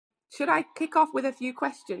should I kick off with a few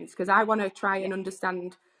questions? Because I want to try and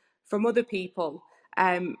understand from other people.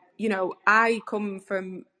 I come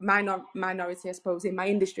from minority, I suppose, in my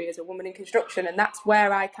industry as a woman in construction, and that's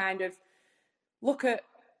where I kind of look at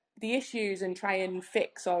the issues and try and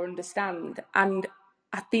fix or understand. And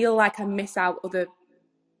I feel like I miss out other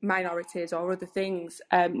minorities or other things,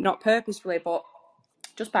 not purposefully, but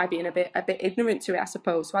just by being a bit ignorant to it, I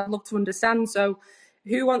suppose. So I'd love to understand. So,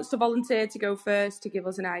 who wants to volunteer to go first to give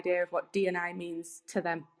us an idea of what D&I means to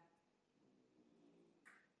them?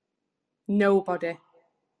 Nobody.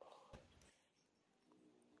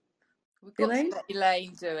 We could Elaine? let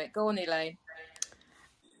Elaine do it. Go on, Elaine.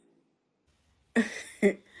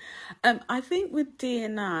 I think with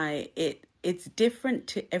D&I, it's different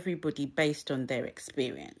to everybody based on their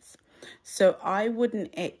experience. So I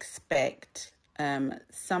wouldn't expect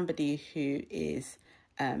somebody who is,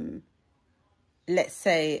 let's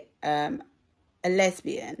say, a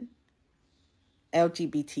lesbian,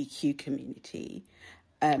 LGBTQ community,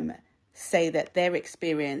 say that their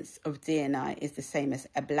experience of D&I is the same as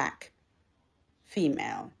a black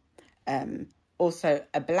female. Also,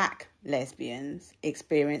 a black lesbian's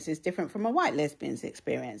experience is different from a white lesbian's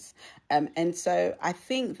experience. And so I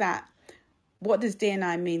think that what does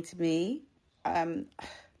D&I mean to me?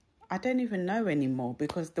 I don't even know anymore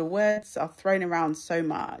because the words are thrown around so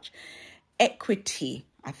much. Equity,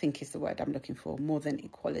 I think, is the word I'm looking for, more than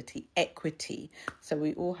equality. Equity. So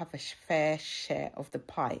we all have a fair share of the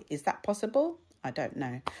pie. Is that possible? I don't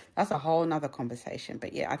know. That's a whole nother conversation.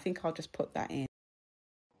 But yeah, I think I'll just put that in.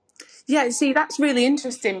 Yeah, see, that's really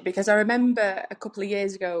interesting because I remember a couple of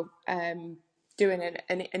years ago doing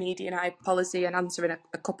an ED&I policy and answering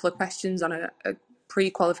a couple of questions on a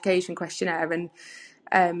pre-qualification questionnaire,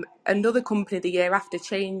 and another company the year after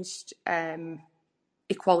changed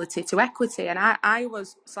equality to equity, and I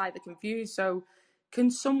was slightly confused. So can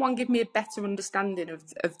someone give me a better understanding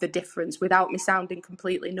of the difference without me sounding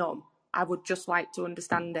completely numb? I would just like to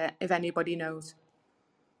understand it, if anybody knows.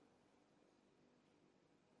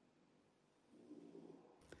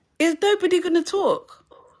 Is nobody going to talk?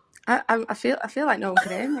 I feel like no one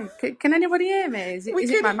can hear me. Can anybody hear me? Is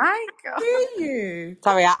it my mic? Hear you.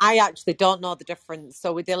 Sorry, I actually don't know the difference.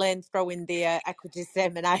 So with Elaine throwing the equity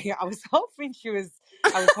statement, I was hoping she was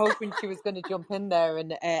going to jump in there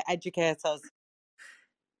and educate us.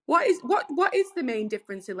 What is the main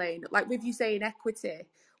difference, Elaine? Like with you saying equity,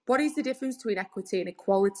 what is the difference between equity and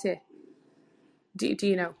equality? Do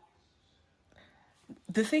you know?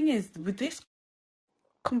 The thing is, with this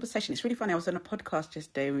conversation, it's really funny. I was on a podcast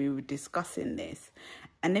yesterday. We were discussing this,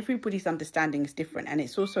 and everybody's understanding is different, and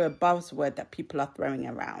it's also a buzzword that people are throwing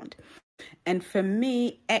around. And for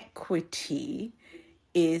me, equity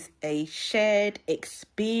is a shared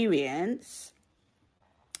experience,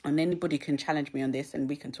 and anybody can challenge me on this and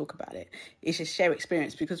we can talk about it. It's a shared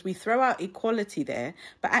experience because we throw out equality there,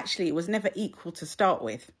 but actually it was never equal to start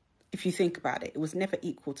with. If you think about it, it was never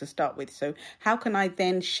equal to start with. So how can I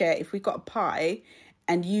then share, if we got a pie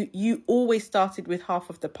and you always started with half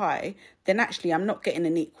of the pie, then actually I'm not getting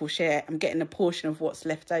an equal share. I'm getting a portion of what's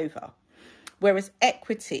left over. Whereas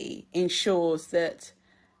equity ensures that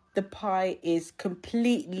the pie is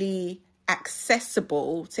completely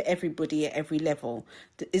accessible to everybody at every level.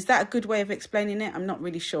 Is that a good way of explaining it? I'm not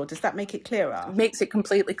really sure. Does that make it clearer? It makes it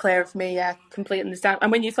completely clear for me. Yeah, completely understand.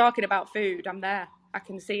 And when you're talking about food, I'm there. I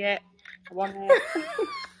can see it. I want it.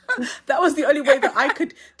 That was the only way that I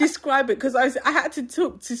could describe it because I had to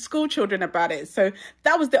talk to school children about it. So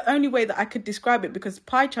that was the only way that I could describe it because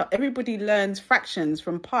pie chart, everybody learns fractions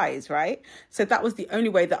from pies, right? So that was the only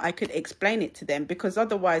way that I could explain it to them because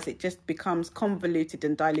otherwise it just becomes convoluted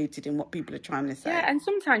and diluted in what people are trying to say. Yeah, and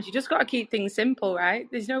sometimes you just got to keep things simple, right?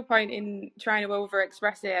 There's no point in trying to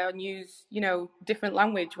over-express it and use, different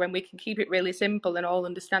language when we can keep it really simple and all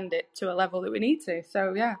understand it to a level that we need to.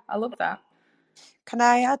 So yeah, I love that. Can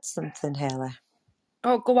I add something, Haley?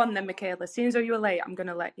 Oh, go on then, Michaela. Seeing as though you were late, I'm going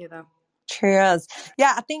to let you though. Cheers.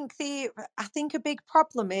 Yeah, I think a big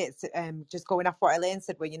problem is just going off what Elaine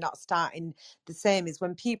said, where you're not starting the same, is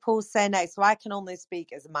when people say no. So I can only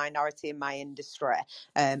speak as a minority in my industry,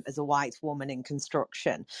 as a white woman in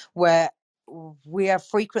construction, where we are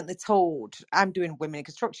frequently told, I'm doing Women in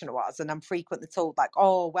Construction Awards, and I'm frequently told, like,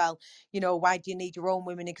 oh, well, why do you need your own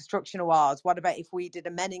Women in Construction Awards? What about if we did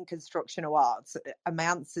a Men in Construction Awards? And my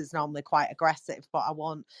answer is normally quite aggressive, but I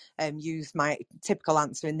won't use my typical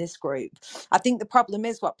answer in this group. I think the problem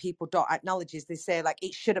is what people don't acknowledge is they say, like,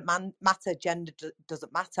 it shouldn't matter, gender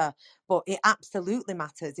doesn't matter, but it absolutely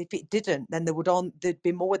matters. If it didn't, then there'd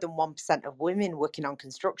be more than 1% of women working on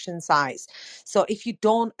construction sites. So if you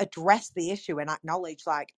don't address the issue and acknowledge,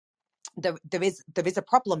 like, there is a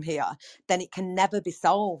problem here, then it can never be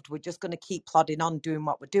solved. We're just going to keep plodding on doing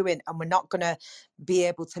what we're doing, and we're not going to be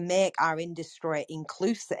able to make our industry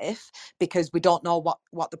inclusive because we don't know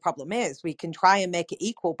what the problem is. We can try and make it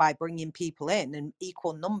equal by bringing people in and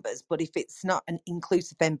equal numbers, but if it's not an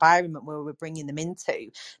inclusive environment where we're bringing them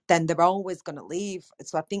into, then they're always going to leave.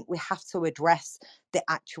 So I think we have to address the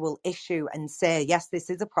actual issue and say, yes, this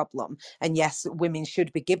is a problem, and yes, women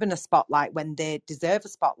should be given a spotlight when they deserve a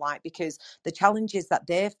spotlight, because the challenges that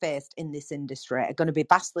they've faced in this industry are going to be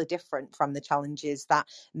vastly different from the challenges that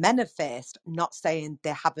men have faced. Not saying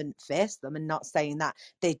they haven't faced them, and not saying that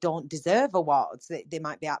they don't deserve awards. They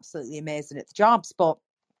might be absolutely amazing at the jobs, but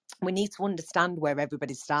we need to understand where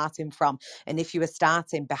everybody's starting from. And if you are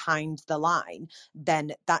starting behind the line,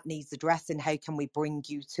 then that needs addressing. How can we bring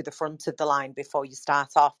you to the front of the line before you start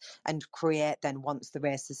off, and create then, once the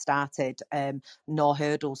race has started, no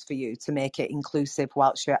hurdles for you to make it inclusive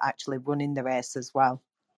whilst you're actually running the race as well.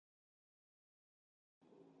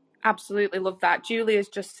 Absolutely love that. Julia's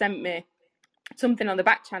just sent me something on the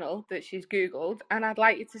back channel that she's Googled, and I'd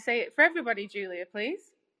like you to say it for everybody, Julia,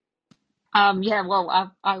 please. Yeah,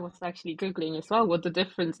 well, I was actually Googling as well what the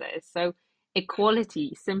difference is. So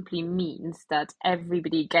equality simply means that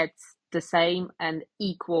everybody gets the same and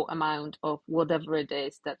equal amount of whatever it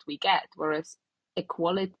is that we get, whereas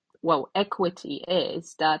equity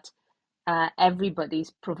is that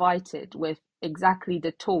everybody's provided with exactly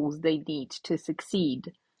the tools they need to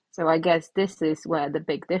succeed. So I guess this is where the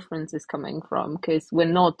big difference is coming from, because we're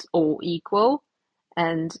not all equal.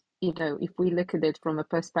 And, you know, if we look at it from a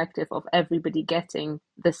perspective of everybody getting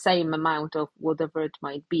the same amount of whatever it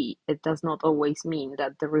might be, it does not always mean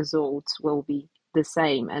that the results will be the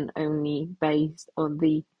same and only based on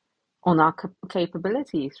our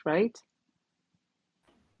capabilities, right?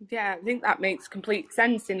 Yeah, I think that makes complete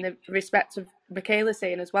sense in the respect of Michaela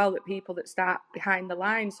saying as well that people that start behind the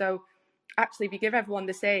line. So actually, if you give everyone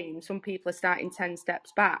the same, some people are starting 10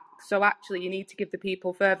 steps back. So actually, you need to give the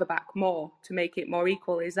people further back more to make it more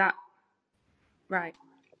equal. Is that right?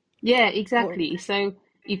 Yeah, Well, exactly. So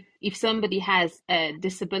if somebody has a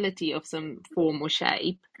disability of some form or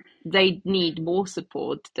shape, they need more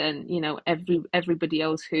support than, you know, everybody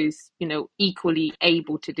else who's, you know, equally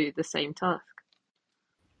able to do the same task.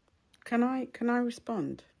 can I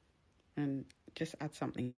respond and just add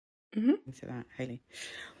something to that, Hayley?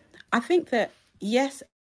 I think that yes,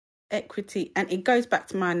 equity, and it goes back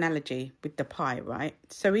to my analogy with the pie, right?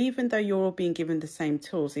 So even though you're all being given the same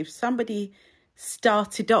tools, if somebody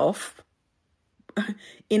started off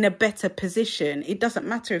in a better position, it doesn't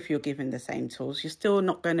matter if you're given the same tools, you're still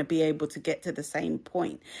not going to be able to get to the same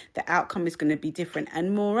point. The outcome is going to be different.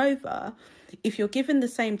 And moreover, if you're given the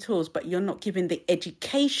same tools but you're not given the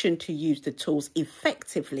education to use the tools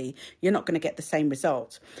effectively, you're not going to get the same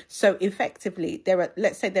result. So effectively,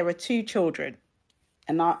 let's say there are two children,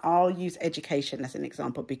 and I'll use education as an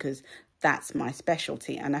example because that's my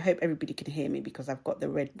specialty, and I hope everybody can hear me because I've got the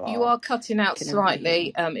red bar. You are cutting out Can everybody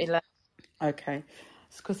hear slightly, me? Elaine. Okay.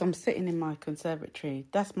 It's because I'm sitting in my conservatory.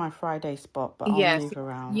 That's my Friday spot, but I'll Yes, move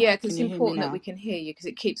around. yeah, because Can it's you hear me important that we now? can hear you, because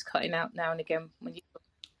it keeps cutting out now and again when you.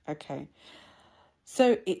 Okay.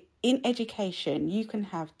 So in education, you can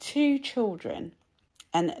have two children,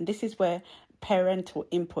 and this is where parental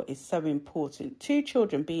input is so important. Two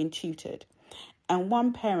children being tutored, and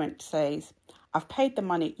one parent says, "I've paid the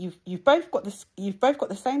money. You've both got this. You've both got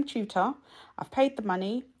the same tutor. I've paid the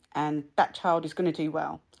money, and that child is going to do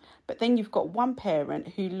well." But then you've got one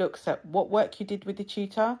parent who looks at what work you did with the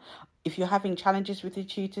tutor, if you're having challenges with the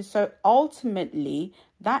tutor. So ultimately,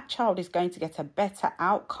 that child is going to get a better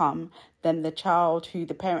outcome than the child who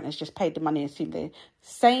the parent has just paid the money and assumed the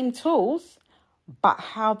same tools, but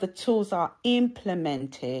how the tools are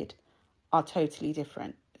implemented are totally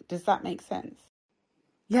different. Does that make sense?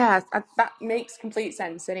 Yeah, that makes complete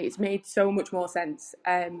sense, and it's made so much more sense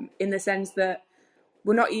in the sense that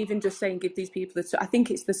we're not even just saying give these people I think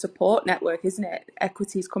it's the support network, isn't it?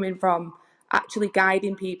 Equity is coming from actually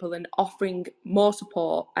guiding people and offering more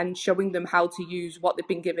support and showing them how to use what they've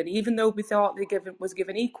been given, even though we thought was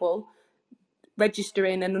given equal,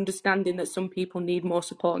 registering and understanding that some people need more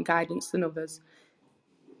support and guidance than others.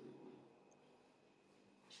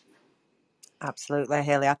 Absolutely,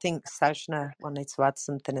 Hayley. I think Sajna wanted to add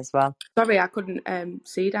something as well. Sorry, I couldn't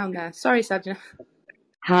see down there. Sorry, Sajna.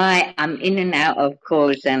 Hi, I'm in and out of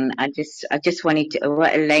calls, and I just wanted to,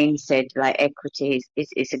 what Elaine said, like equity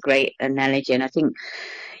is a great analogy, and I think,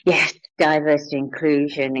 yes, diversity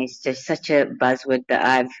inclusion is just such a buzzword that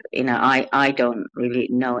I don't really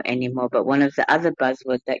know anymore, but one of the other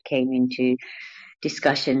buzzwords that came into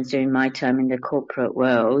discussions during my time in the corporate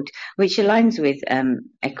world, which aligns with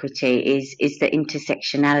equity, is the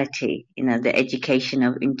intersectionality. The education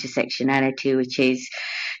of intersectionality, which is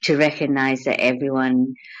to recognise that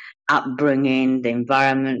everyone upbringing, the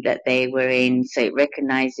environment that they were in, so it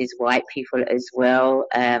recognizes white people as well.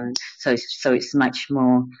 So it's much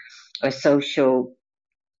more a social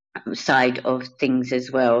side of things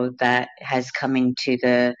as well that has come into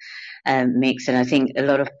the mix. And I think a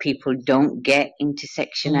lot of people don't get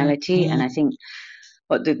intersectionality. And I think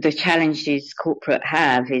what the challenges corporate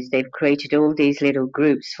have is they've created all these little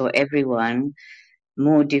groups for everyone.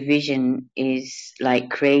 More division is like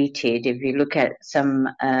created. If you look at some,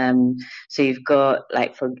 so you've got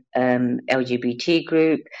like for LGBT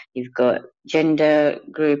group, you've got gender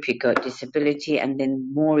group, you've got disability, and then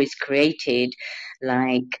more is created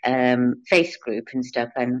like faith group and stuff.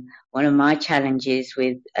 And one of my challenges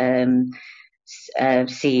with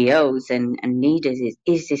CEOs and leaders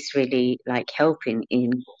is this really like helping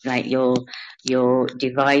in like you're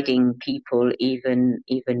dividing people even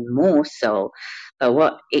more so. But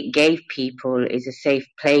what it gave people is a safe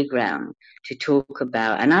playground to talk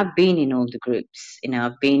about. And I've been in all the groups,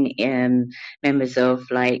 I've been members of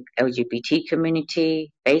like LGBT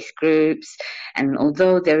community, faith groups, and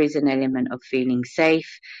although there is an element of feeling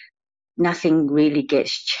safe, nothing really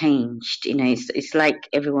gets changed. It's like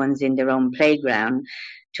everyone's in their own playground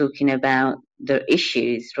talking about the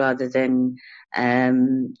issues rather than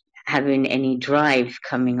having any drive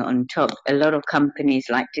coming on top. A lot of companies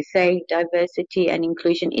like to say diversity and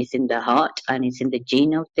inclusion is in the heart and it's in the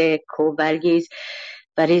gene of their core values.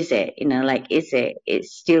 But is it? Is it? It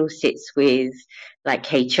still sits with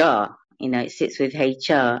like HR. It sits with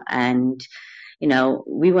HR, and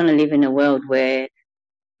we want to live in a world where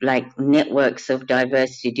like networks of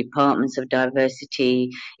diversity, departments of diversity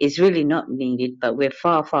is really not needed, but we're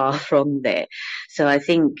far, far from there. So I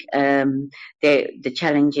think the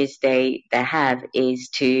challenges they have is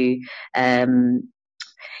to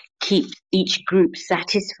keep each group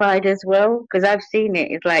satisfied as well, because I've seen it.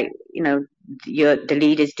 It's like the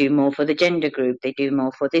leaders do more for the gender group, they do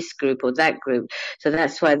more for this group or that group. So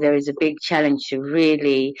that's why there is a big challenge to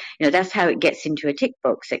really, that's how it gets into a tick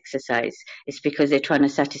box exercise. It's because they're trying to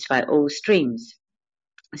satisfy all streams.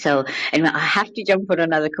 So anyway, I have to jump on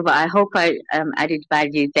another call, but I hope I added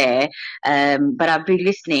value there. But I'll be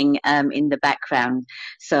listening in the background.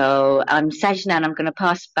 So Sajnan, I'm going to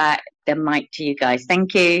pass back the mic to you guys.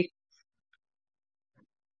 Thank you.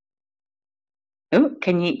 Oh,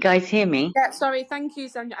 can you guys hear me? Yeah, sorry, thank you,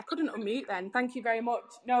 Sandra. I couldn't unmute then. Thank you very much.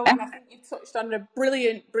 No, and I think you touched on a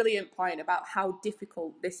brilliant point about how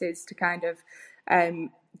difficult this is to kind of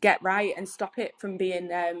get right and stop it from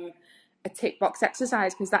being a tick box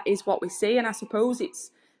exercise, because that is what we see. And I suppose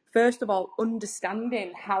it's, first of all,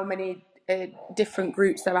 understanding how many different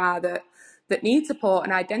groups there are that need support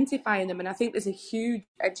and identifying them. And I think there's a huge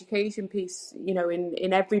education piece,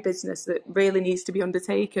 in every business that really needs to be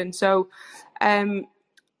undertaken. So,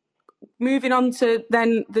 moving on to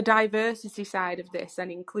then the diversity side of this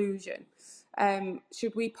and inclusion,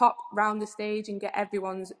 should we pop round the stage and get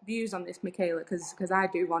everyone's views on this, Michaela? Because I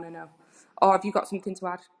do want to know. Or have you got something to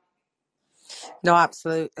add? No,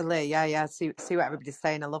 absolutely. Yeah. See what everybody's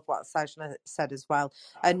saying. I love what Sajna said as well.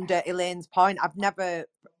 And Elaine's point,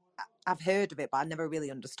 I've heard of it, but I never really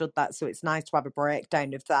understood that. So it's nice to have a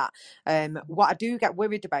breakdown of that. What I do get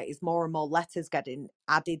worried about is more and more letters getting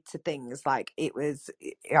added to things. Like it was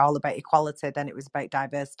all about equality, then it was about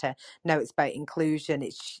diversity. Now it's about inclusion.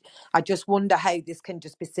 I just wonder how this can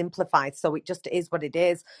just be simplified. So it just is what it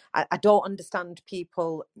is. I don't understand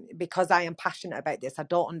people, because I am passionate about this. I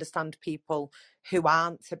don't understand people who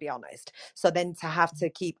aren't, to be honest. So then to have to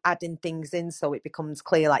keep adding things in so it becomes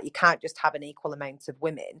clear, like you can't just have an equal amount of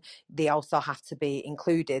women, they also have to be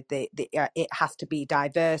included. It has to be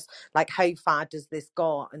diverse. Like how far does this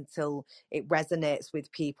go until it resonates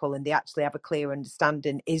with people and they actually have a clear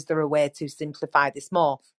understanding? Is there a way to simplify this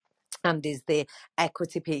more? And is the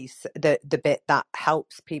equity piece the bit that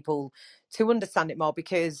helps people to understand it more?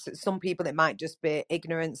 Because some people, it might just be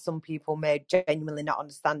ignorance. Some people may genuinely not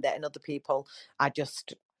understand it, and other people are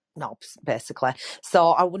just knobs, basically.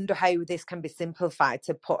 So I wonder how this can be simplified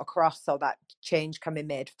to put across so that change can be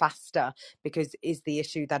made faster, because is the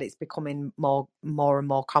issue that it's becoming more and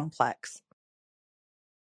more complex.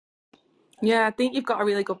 Yeah, I think you've got a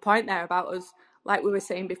really good point there about us, like we were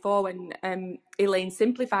saying before, when Elaine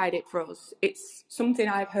simplified it for us. It's something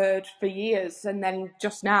I've heard for years and then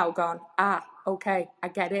just now gone, okay, I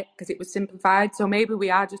get it, because it was simplified. So maybe we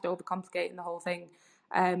are just overcomplicating the whole thing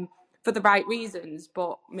for the right reasons,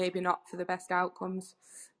 but maybe not for the best outcomes.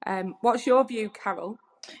 What's your view, Carol?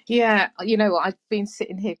 Yeah, you know what? I've been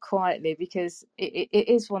sitting here quietly because it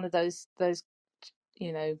is one of those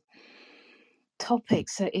you know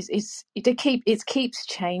topics that it keeps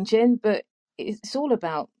changing, but it's all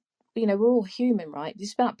about, you know, we're all human, right?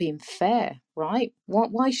 It's about being fair, right?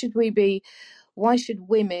 Why should women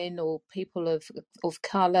or people of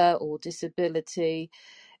color or disability,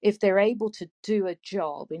 if they're able to do a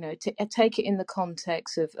job, you know, to take it in the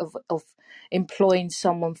context of employing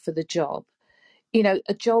someone for the job, you know,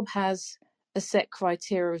 a job has a set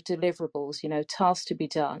criteria of deliverables, you know, tasks to be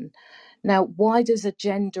done. Now, why does a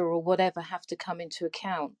gender or whatever have to come into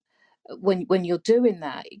account when you're doing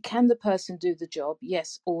that? Can the person do the job,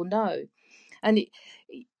 yes or no? And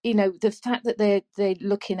you know, the fact that they're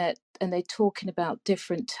looking at and they're talking about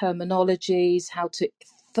different terminologies, how to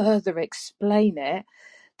further explain it,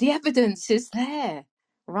 the evidence is there,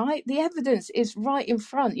 right? The evidence is right in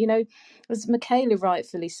front. You know, as Michaela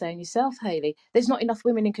rightfully saying yourself, Hayley, there's not enough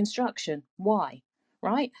women in construction. Why?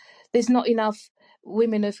 Right? There's not enough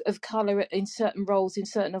women of colour in certain roles in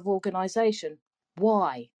certain of organisation.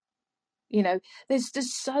 Why? You know, there's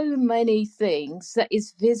so many things that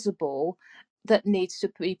is visible that needs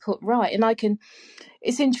to be put right. And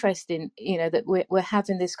it's interesting, you know, that we're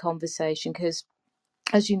having this conversation because,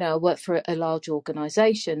 as you know, I work for a large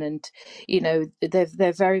organisation, and you know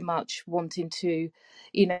they're very much wanting to,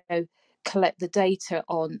 you know, collect the data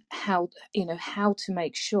on how to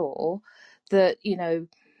make sure that, you know,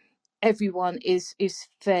 everyone is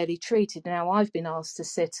fairly treated. Now, I've been asked to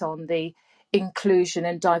sit on the inclusion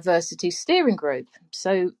and diversity steering group,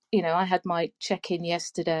 so you know I had my check-in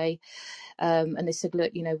yesterday, and they said,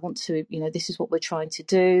 look, you know, this is what we're trying to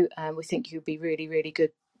do, and we think you'd be really, really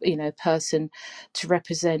good, you know, person to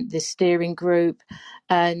represent this steering group.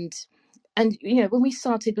 And you know, when we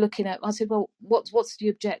started looking at, I said, well, what's the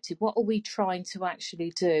objective? What are we trying to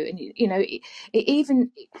actually do? And you know, it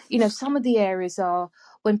even, you know, some of the areas are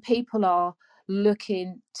when people are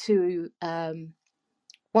looking to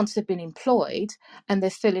once they've been employed and they're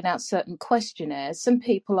filling out certain questionnaires, some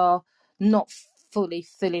people are not fully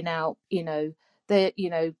filling out, their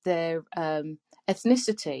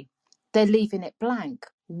ethnicity. They're leaving it blank.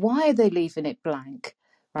 Why are they leaving it blank?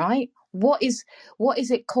 Right? What is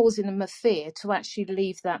it causing them a fear to actually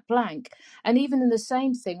leave that blank? And even in the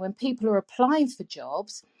same thing, when people are applying for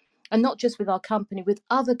jobs, and not just with our company, with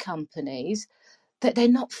other companies, that they're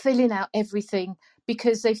not filling out everything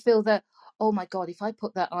because they feel that, oh my god, if I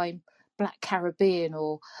put that I'm Black Caribbean,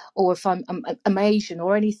 or if I'm Asian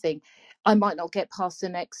or anything, I might not get past the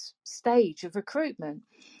next stage of recruitment.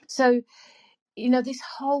 So, you know, this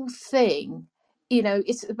whole thing, you know,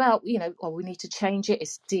 it's about, you know, oh, we need to change it.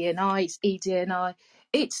 It's DNI, it's EDNI.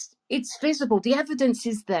 It's visible. The evidence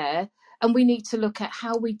is there, and we need to look at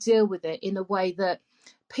how we deal with it in a way that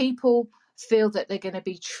people feel that they're going to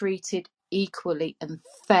be treated equally and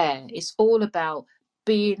fair. It's all about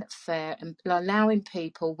being fair and allowing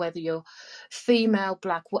people, whether you're female,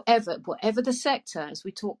 black, whatever the sector, as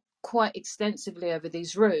we talk quite extensively over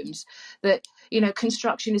these rooms, that, you know,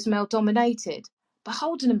 construction is male dominated. But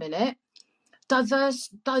hold on a minute,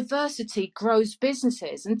 diversity grows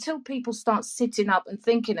businesses. Until people start sitting up and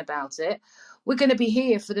thinking about it, we're going to be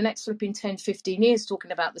here for the next flipping 10, 15 years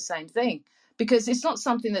talking about the same thing, because it's not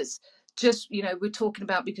something that's just, you know, we're talking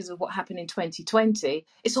about because of what happened in 2020.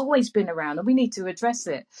 It's always been around, and we need to address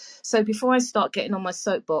it. So before I start getting on my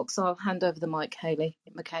soapbox, I'll hand over the mic,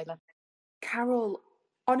 Michaela. Carol,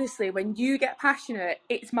 honestly, when you get passionate,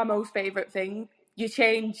 it's my most favourite thing. You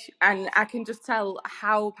change, and I can just tell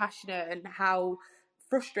how passionate and how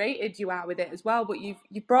frustrated you are with it as well. But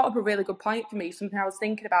you've brought up a really good point for me, something I was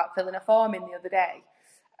thinking about filling a form in the other day.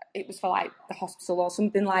 It was for like the hospital or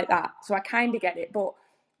something like that. So I kind of get it. But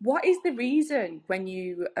what is the reason when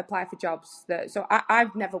you apply for jobs that, so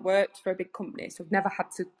I've never worked for a big company, so I've never had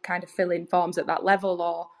to kind of fill in forms at that level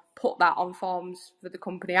or put that on forms for the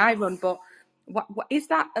company I run, but what is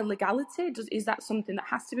that a legality? Is that something that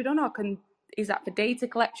has to be done, or is that for data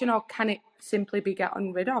collection, or can it simply be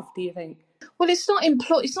gotten rid of, do you think? Well, it's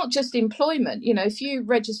not just employment. You know, if you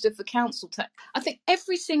register for council tax, I think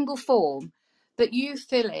every single form that you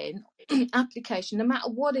fill in, application, no matter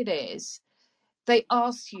what it is, they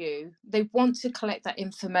ask you, they want to collect that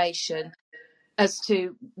information as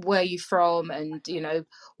to where you're from and, you know,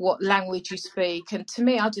 what language you speak. And to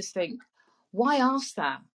me, I just think, why ask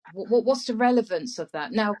that? What's the relevance of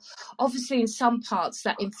that? Now, obviously, in some parts,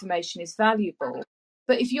 that information is valuable.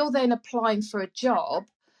 But if you're then applying for a job,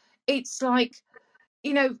 it's like,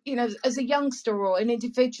 you know, as a youngster or an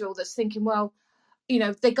individual that's thinking, well, you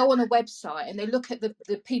know, they go on a website and they look at the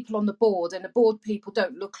people on the board, and the board people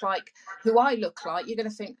don't look like who I look like, you're going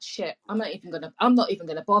to think, shit, I'm not even going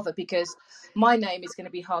to bother, because my name is going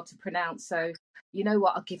to be hard to pronounce. So you know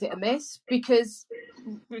what, I'll give it a miss, because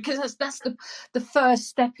that's the first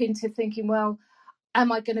step into thinking, well,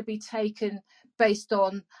 am I going to be taken based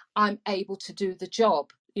on I'm able to do the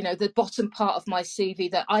job? You know, the bottom part of my CV,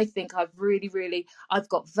 that I think I've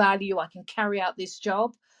got value, I can carry out this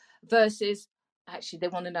job, versus actually they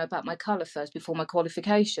want to know about my colour first before my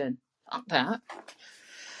qualification. Fuck that.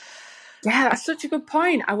 Yeah, that's such a good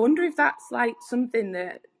point. I wonder if that's like something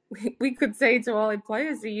that we could say to all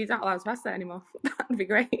employers: you're not allowed to ask that anymore. That'd be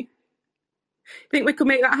great. Think we could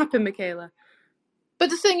make that happen, Michaela? But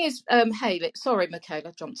the thing is, Hayley, sorry, Michaela,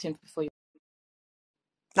 I jumped in before you.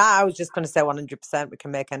 Nah, I was just going to say 100% we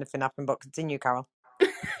can make anything happen, but continue, Carol. No,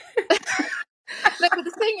 but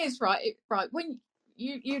the thing is, right, when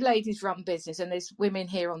you ladies run business, and there's women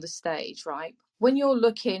here on the stage, right? When you're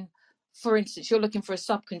looking, for instance, you're looking for a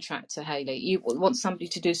subcontractor, Hayley, you want somebody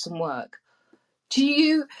to do some work. Do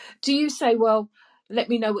you say, well, let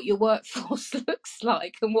me know what your workforce looks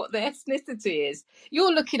like and what their ethnicity is?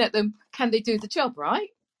 You're looking at them, can they do the job, right?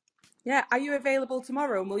 Yeah. Are you available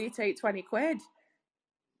tomorrow? And will you take 20 quid?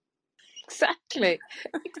 Exactly.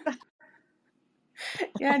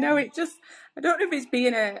 Yeah, no, I don't know if it's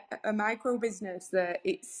being a micro business that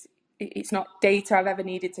it's not data I've ever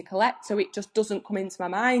needed to collect, so it just doesn't come into my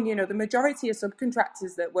mind. You know, the majority of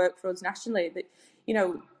subcontractors that work for us nationally, that, you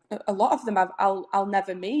know, a lot of them I'll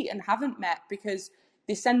never meet and haven't met, because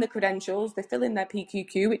they send the credentials, they fill in their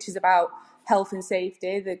PQQ, which is about health and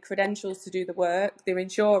safety, the credentials to do the work, their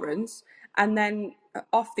insurance, and then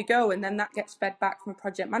off they go. And then that gets fed back from a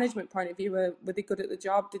project management point of view. Were they good at the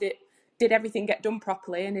job? Did everything get done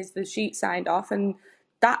properly, and is the sheet signed off? And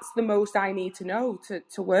that's the most I need to know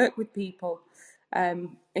to work with people.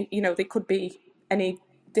 You know, they could be any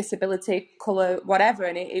disability, colour, whatever,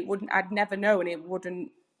 and it wouldn't, I'd never know, and it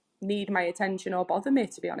wouldn't need my attention or bother me,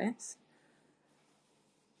 to be honest.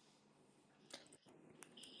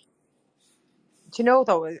 Do you know,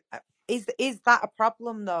 though, is that a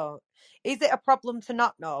problem, though? Is it a problem to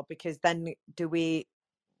not know? Because then can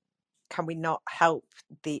we not help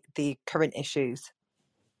the current issues?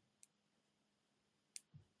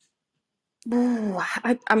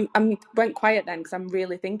 I'm went quiet then because I'm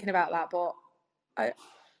really thinking about that, but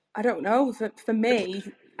I don't know. For me,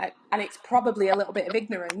 and it's probably a little bit of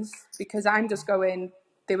ignorance, because I'm just going,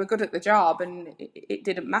 they were good at the job and it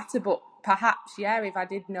didn't matter. But perhaps, yeah, if I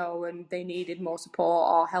did know and they needed more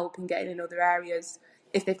support or help in getting in other areas,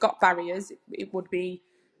 if they've got barriers, it would be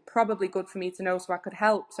probably good for me to know so I could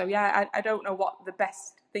help. So yeah, I don't know what the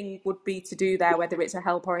best thing would be to do there, whether it's a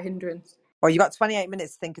help or a hindrance. Well, you got 28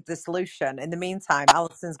 minutes to think of the solution. In the meantime,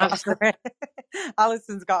 Alison's got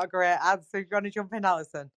a great answer. You want to jump in,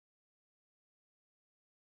 Alison?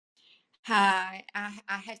 Hi,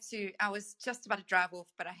 I was just about to drive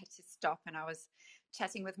off, but I had to stop, and I was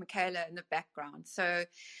chatting with Michaela in the background. So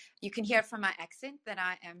you can hear from my accent that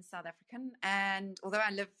I am South African. And although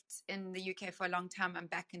I lived in the UK for a long time, I'm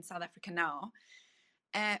back in South Africa now.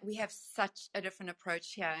 We have such a different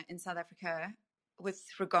approach here in South Africa with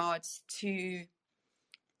regards to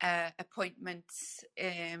appointments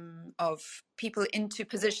of people into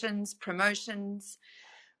positions, promotions,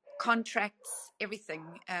 contracts, everything.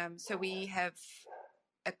 So we have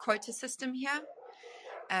a quota system here.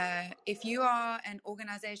 If you are an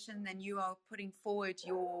organization, then you are putting forward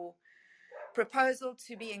your proposal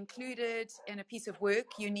to be included in a piece of work.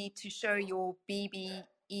 You need to show your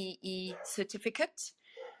BBEE certificate,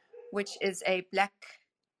 which is a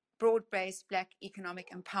broad-based Black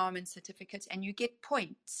economic empowerment certificate, and you get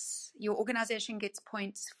points. Your organization gets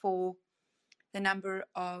points for the number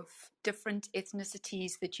of different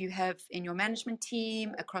ethnicities that you have in your management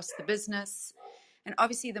team across the business. And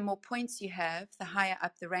obviously, the more points you have, the higher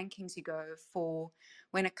up the rankings you go for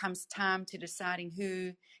when it comes time to deciding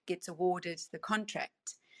who gets awarded the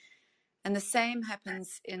contract. And the same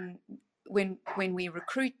happens when we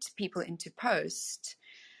recruit people into post.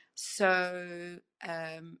 So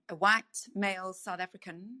a white male South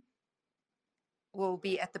African will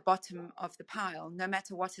be at the bottom of the pile, no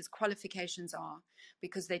matter what his qualifications are,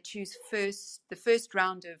 because they choose the first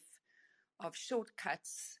round of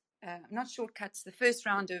shortcuts, not shortcuts, the first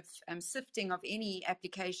round of sifting of any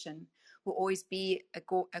application will always be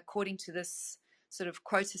according to this sort of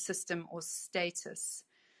quota system or status.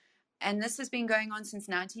 And this has been going on since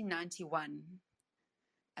 1991.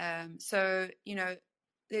 So, you know,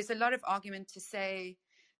 there's a lot of argument to say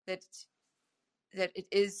that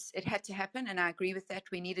it had to happen, and I agree with that.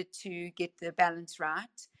 We needed to get the balance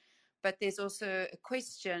right. But there's also a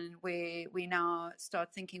question where we now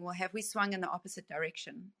start thinking, well, have we swung in the opposite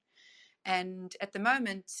direction? And at the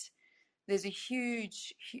moment, there's a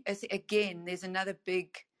huge, again, there's another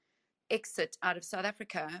big exit out of South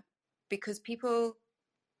Africa because people,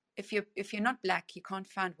 if you're not black, you can't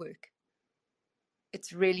find work.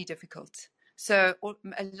 It's really difficult. So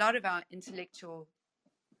a lot of our intellectual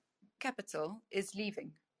capital is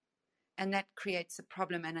leaving. And that creates a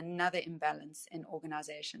problem and another imbalance in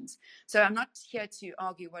organizations. So I'm not here to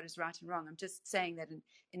argue what is right and wrong. I'm just saying that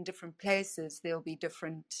in different places, there'll be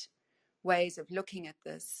different ways of looking at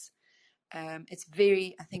this. I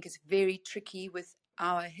think it's very tricky with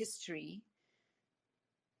our history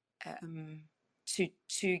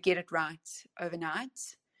to get it right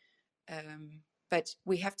overnight. But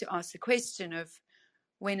we have to ask the question of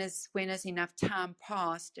when is enough time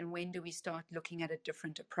passed, and when do we start looking at a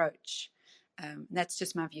different approach? That's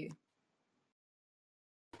just my view.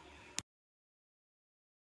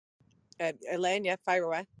 Elaine, yeah, fire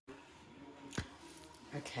away.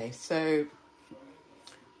 Okay, so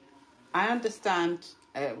I understand,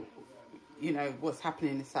 what's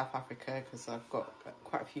happening in South Africa because I've got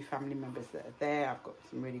quite a few family members that are there. I've got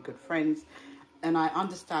some really good friends, and I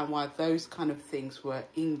understand why those kind of things were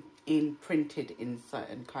imprinted in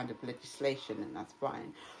certain kind of legislation, and that's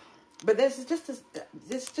fine. But there's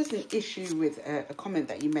just an issue with a comment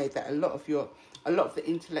that you made that a lot of the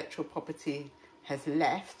intellectual property has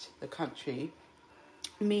left the country,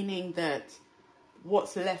 meaning that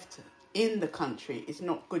what's left in the country is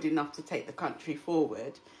not good enough to take the country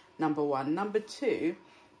forward, number one. Number two,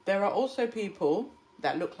 there are also people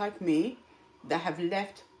that look like me that have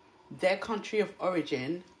left their country of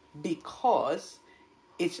origin because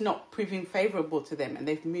it's not proving favourable to them, and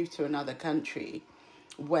they've moved to another country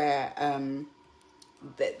where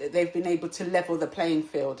they've been able to level the playing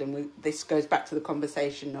field. And this goes back to the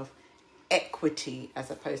conversation of equity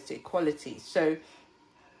as opposed to equality. So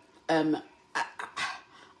I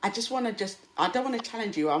don't want to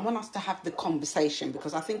challenge you. I want us to have the conversation,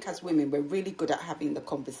 because I think as women, we're really good at having the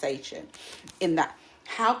conversation in that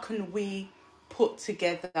how can we put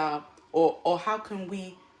together or how can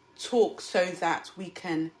we talk so that we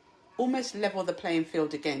can almost level the playing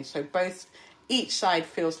field again. So each side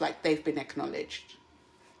feels like they've been acknowledged.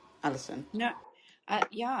 Alison. No,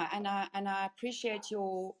 yeah, and I appreciate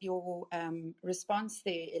your response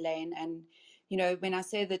there, Elaine. And when I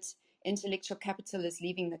say that intellectual capital is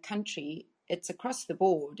leaving the country, it's across the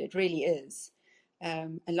board. It really is. A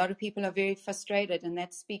lot of people are very frustrated, and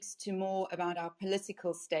that speaks to more about our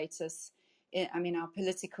political status. I mean, our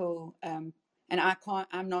political, and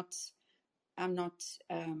I'm not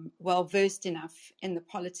well versed enough in the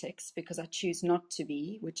politics because I choose not to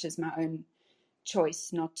be, which is my own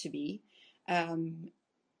choice not to be,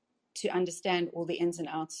 to understand all the ins and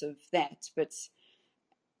outs of that. But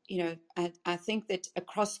I think that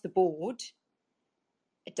across the board,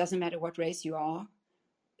 it doesn't matter what race you are,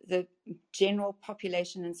 the general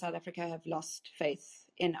population in South Africa have lost faith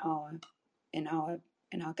in our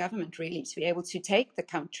government, really, to be able to take the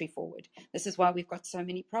country forward. This is why we've got so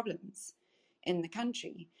many problems in the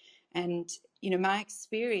country. And my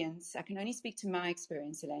experience, I can only speak to my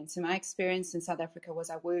experience, Elaine. So my experience in South Africa was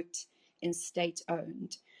I worked in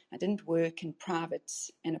state-owned. I didn't work in a private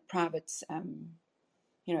in the private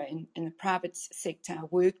sector. I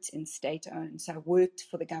worked in state-owned. So I worked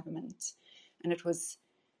for the government, and it was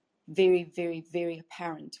very, very, very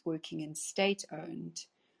apparent working in state-owned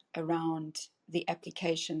around the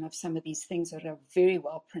application of some of these things that are very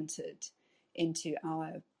well printed into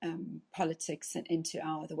our politics and into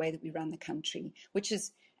the way that we run the country, which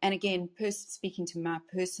is, and again, speaking to my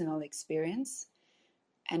personal experience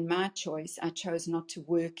and my choice, I chose not to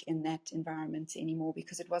work in that environment anymore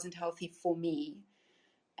because it wasn't healthy for me,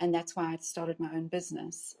 and that's why I started my own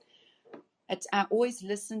business. I always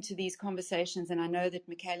listen to these conversations, and I know that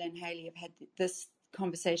Michaela and Haley have had this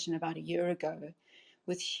conversation about a year ago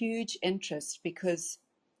with huge interest, because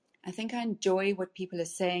I think I enjoy what people are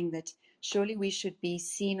saying, that surely we should be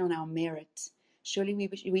seen on our merit. Surely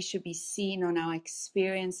we should be seen on our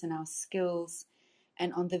experience and our skills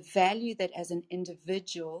and on the value that as an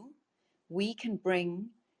individual we can bring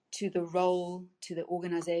to the role, to the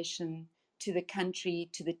organization, to the country,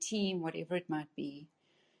 to the team, whatever it might be.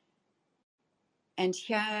 And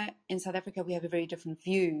here in South Africa, we have a very different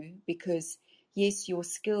view, because yes, your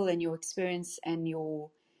skill and your experience and your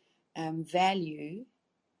value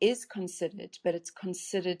is considered, but it's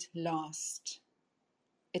considered last.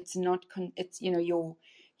 It's not, it's, your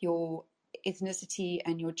ethnicity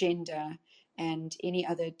and your gender and any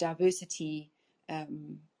other diversity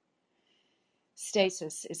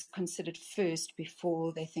status is considered first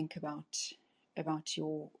before they think about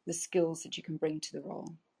the skills that you can bring to the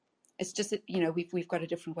role. It's just that, we've got a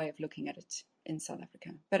different way of looking at it in South Africa.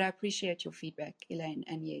 But I appreciate your feedback, Elaine.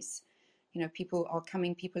 And yes, people are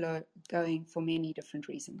coming, people are going for many different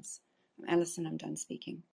reasons. Alison, I'm done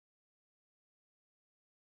speaking.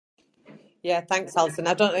 Yeah, thanks, Alison.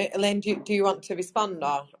 I don't know, Elaine, do you want to respond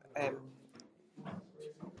or?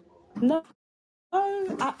 No,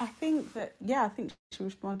 I think that, I think she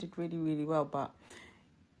responded really, really well. But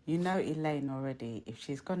you know Elaine already. If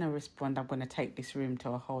she's going to respond, I'm going to take this room to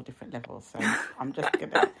a whole different level. So I'm just going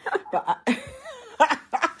to. But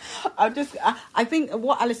I think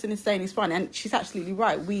what Alison is saying is fine. And she's absolutely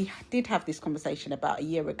right. We did have this conversation about a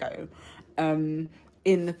year ago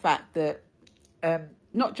in the fact that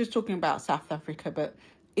not just talking about South Africa, but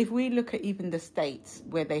if we look at even the states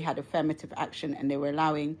where they had affirmative action and they were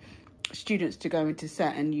allowing students to go into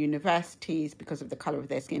certain universities because of the colour of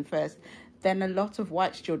their skin first, then a lot of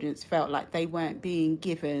white students felt like they weren't being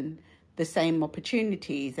given the same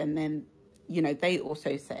opportunities. And then, they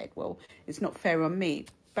also said, well, it's not fair on me.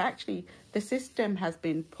 But actually, the system has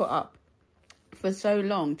been put up for so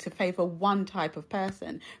long to favour one type of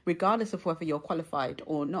person, regardless of whether you're qualified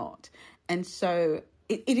or not. And so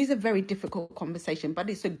it is a very difficult conversation, but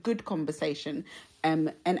it's a good conversation.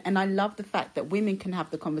 And I love the fact that women can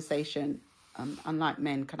have the conversation, unlike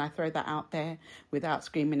men. Can I throw that out there without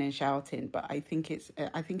screaming and shouting? But I think it's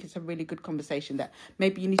a really good conversation that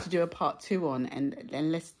maybe you need to do a part 2 on, and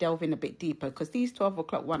let's delve in a bit deeper, because these 12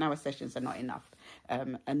 o'clock 1 hour sessions are not enough,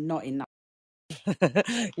 and not enough.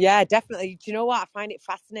 Yeah, definitely. Do you know what? I find it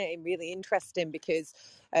fascinating, really interesting, because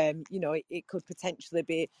it could potentially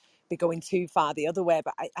be going too far the other way.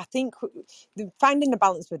 But I think finding a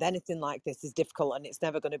balance with anything like this is difficult, and it's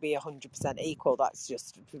never going to be 100% equal. That's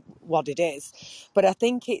just what it is. But I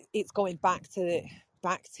think it's going back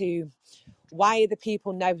to why are the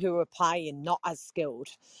people now who are applying not as skilled?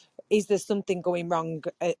 Is there something going wrong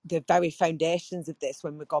at the very foundations of this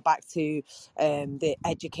when we go back to the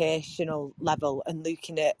educational level and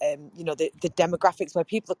looking at the demographics where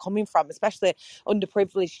people are coming from, especially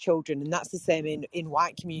underprivileged children, and that's the same in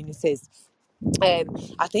white communities.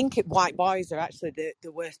 I think white boys are actually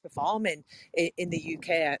the worst performing in the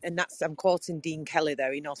UK, and I'm quoting Dean Kelly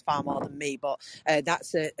there. He knows far more than me, but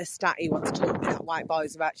that's a stat he once told me, that white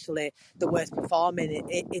boys are actually the worst performing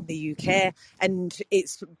in the UK, and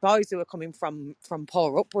it's boys who are coming from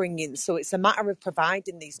poor upbringing. So it's a matter of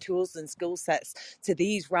providing these tools and skill sets to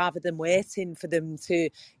these, rather than waiting for them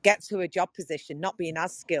to get to a job position, not being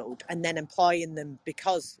as skilled, and then employing them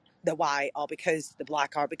because they're white, or because they're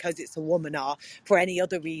black, or because it's a woman, or for any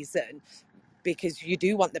other reason, because you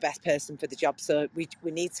do want the best person for the job. So we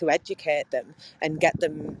need to educate them and get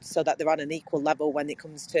them so that they're on an equal level when it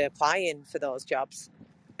comes to applying for those jobs.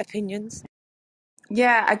 Opinions?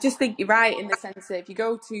 Yeah, I just think you're right in the sense that if you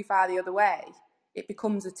go too far the other way, it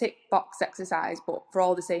becomes a tick box exercise, but for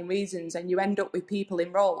all the same reasons, and you end up with people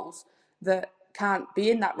in roles that can't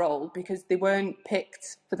be in that role because they weren't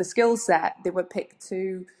picked for the skill set, they were picked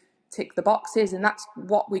to tick the boxes, and that's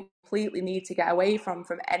what we completely need to get away from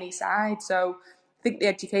any side. So I think the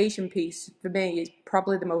education piece for me is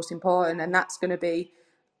probably the most important, and that's going to be,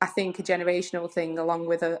 I think, a generational thing, along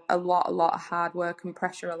with a lot of hard work and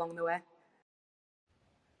pressure along the way.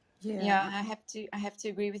 Yeah, I have to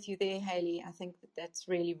agree with you there, Hayley. I think that's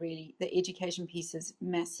really, really, the education piece is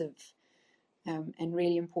massive, and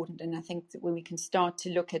really important. And I think that when we can start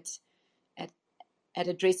to look at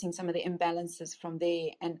addressing some of the imbalances from there,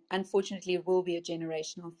 and unfortunately it will be a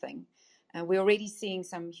generational thing. We're already seeing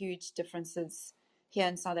some huge differences here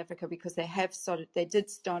in South Africa because they did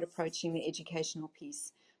start approaching the educational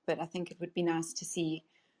piece, but I think it would be nice to see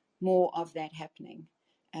more of that happening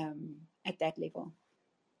at that level.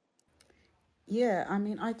 Yeah, I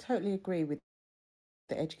mean, I totally agree with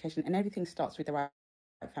the education, and everything starts with the right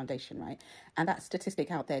foundation, right? And that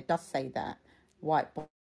statistic out there does say that white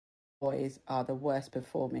boys are the worst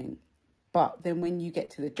performing. But then when you get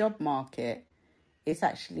to the job market, it's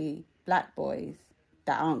actually black boys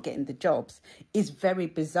that aren't getting the jobs. Is very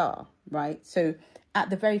bizarre, right? So at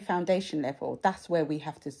the very foundation level, that's where we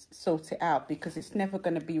have to sort it out, because it's never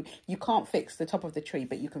going to be, you can't fix the top of the tree,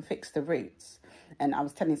 but you can fix the roots. And I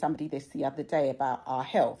was telling somebody this the other day about our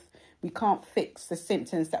health. We can't fix the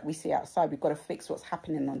symptoms that we see outside. We've got to fix what's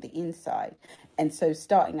happening on the inside. And so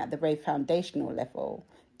starting at the very foundational level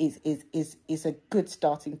is a good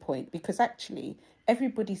starting point, because actually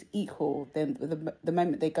everybody's equal then the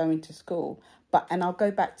moment they go into school. And I'll go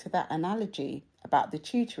back to that analogy about the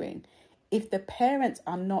tutoring. If the parents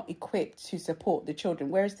are not equipped to support the children,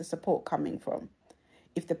 where is the support coming from?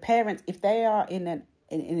 If the parents, if they are in a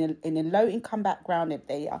low income background, if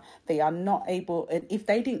they are not able, and if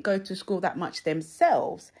they didn't go to school that much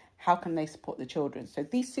themselves, how can they support the children? So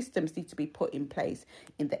these systems need to be put in place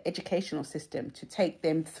in the educational system to take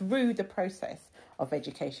them through the process of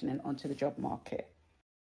education and onto the job market.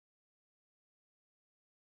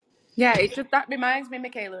 Yeah, that reminds me,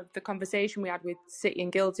 Michaela, of the conversation we had with City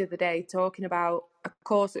and Guilds the other day, talking about a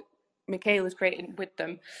course that Michaela's creating with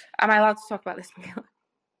them. Am I allowed to talk about this, Michaela?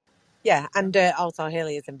 Yeah, and also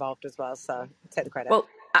Haley is involved as well, so take the credit. Well,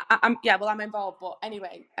 I'm involved, but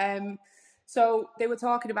anyway, so they were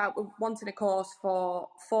talking about wanting a course for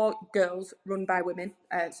girls run by women,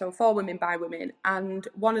 so for women by women, and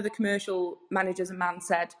one of the commercial managers, a man,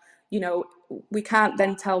 said, you know, we can't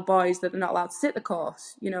then tell boys that they're not allowed to sit the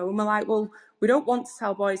course, you know, and we're like, well, we don't want to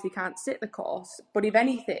tell boys they can't sit the course, but if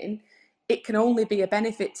anything, it can only be a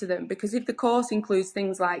benefit to them, because if the course includes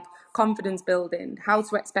things like confidence building, how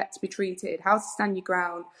to expect to be treated, how to stand your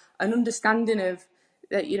ground, an understanding of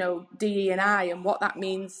DE&I and what that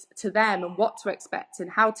means to them and what to expect and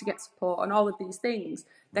how to get support and all of these things,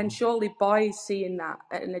 then surely boys seeing that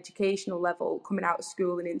at an educational level, coming out of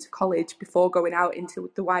school and into college before going out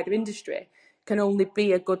into the wider industry, can only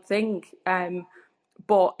be a good thing.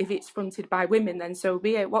 But if it's fronted by women, then so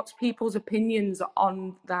be it. What's people's opinions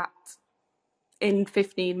on that in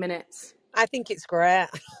 15 minutes? I think it's great.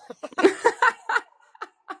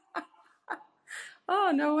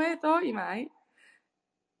 Oh, no way, I thought you might.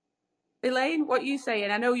 Elaine, what are you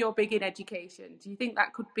saying? I know you're big in education. Do you think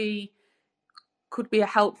that could be a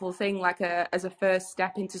helpful thing, like as a first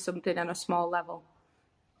step into something on a small level?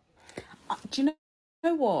 Do you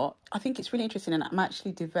know what? I think it's really interesting, and I'm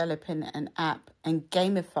actually developing an app and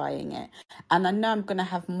gamifying it. And I know I'm going to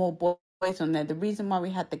have more boys on there. The reason why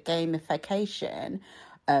we had the gamification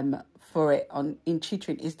for it in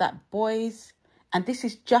tutoring is that boys, and this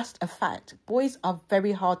is just a fact, boys are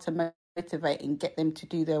very hard to motivate and get them to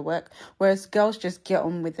do their work, whereas girls just get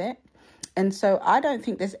on with it. And so I don't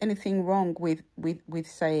think there's anything wrong with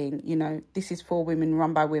saying, you know, this is for women,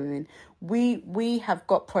 run by women. We have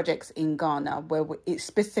got projects in Ghana where it's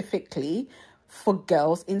specifically for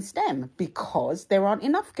girls in STEM because there aren't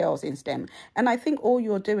enough girls in STEM. And I think all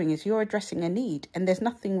you're doing is you're addressing a need, and there's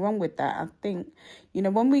nothing wrong with that. I think, you know,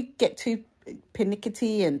 when we get too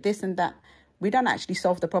pernickety and this and that, we don't actually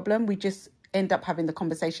solve the problem. We just end up having the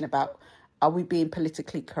conversation about, are we being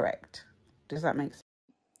politically correct? Does that make sense?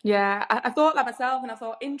 Yeah, I thought that myself, and I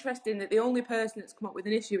thought interesting that the only person that's come up with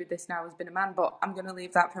an issue with this now has been a man, but I'm going to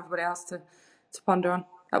leave that for everybody else to ponder on.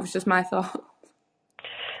 That was just my thought.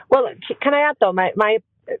 Well, can I add though, my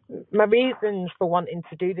reasons for wanting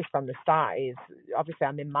to do this from the start is obviously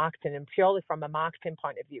I'm in marketing, and purely from a marketing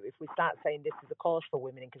point of view, if we start saying this is a course for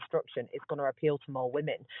women in construction, it's going to appeal to more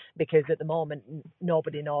women, because at the moment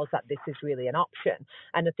nobody knows that this is really an option.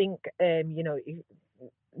 And I think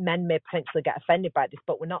men may potentially get offended by this,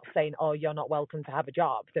 but we're not saying, oh, you're not welcome to have a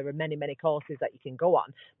job. There are many, many courses that you can go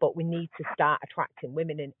on, but we need to start attracting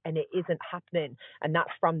women in, and it isn't happening. And that's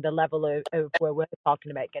from the level of where we're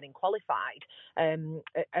talking about getting qualified. And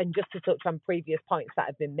just to touch on previous points that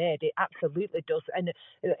have been made, it absolutely does. And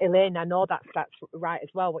Elaine, I know that's right as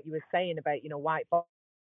well, what you were saying about, white boys.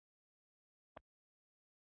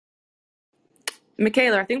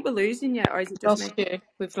 Michaela, I think we're losing you, or is it just me? Lost you.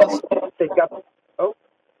 We've lost. Oh,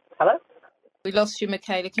 hello? We lost you,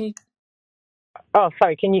 Michaela. Can you? Oh,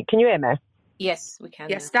 sorry. Can you hear me? Yes, we can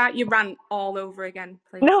Yeah, now. start your rant all over again,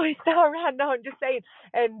 please. No, it's not right. No, I'm just saying,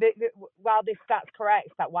 while this stat's correct,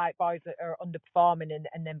 that white boys are underperforming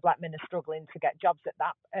and then black men are struggling to get jobs at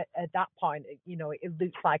that point, it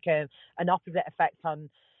looks like an opposite effect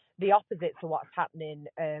on the opposite to what's happening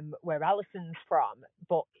where Alison's from.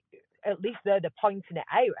 But at least they're pointing it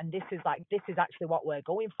out, and this is actually what we're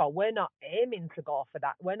going for. We're not aiming to go for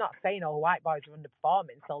that. We're not saying, oh, white boys are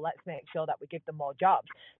underperforming, so let's make sure that we give them more jobs.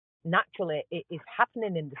 Naturally, it is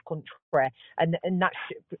happening in this country, and that's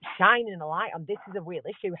shining a light on this is a real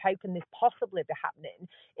issue. How can this possibly be happening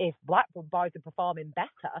if black boys are performing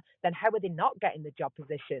better? Then how are they not getting the job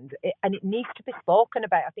positions? And it needs to be spoken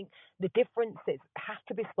about. I think the differences have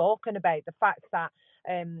to be spoken about. The fact that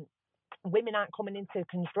women aren't coming into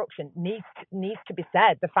construction needs to be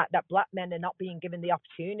said. The fact that black men are not being given the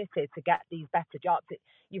opportunity to get these better jobs,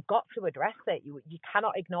 you've got to address it. You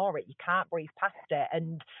cannot ignore it. You can't breeze past it.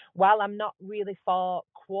 And while I'm not really for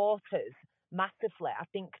quotas massively, I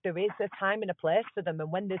think there is a time and a place for them.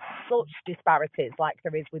 And when there's such disparities like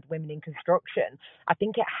there is with women in construction, I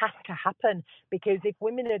think it has to happen, because if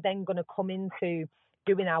women are then going to come into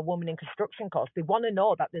doing our women in construction course. They want to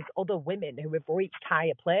know that there's other women who have reached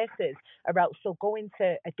higher places, or else they'll go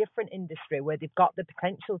into a different industry where they've got the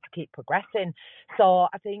potential to keep progressing. So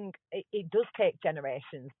I think it does take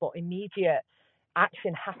generations, but immediate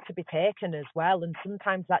action has to be taken as well. And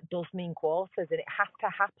sometimes that does mean quotas, and it has to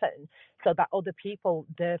happen so that other people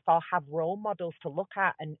therefore have role models to look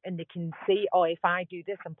at, and they can see, oh, if I do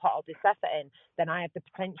this and put all this effort in, then I have the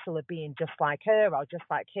potential of being just like her or just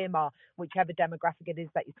like him, or whichever demographic it is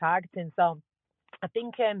that you're targeting. So I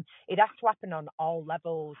think it has to happen on all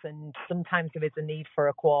levels, and sometimes there is a need for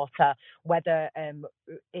a quota. Whether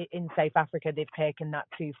in South Africa they've taken that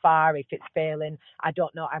too far, if it's failing, I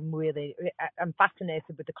don't know. I'm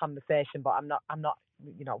fascinated with the conversation, but I'm not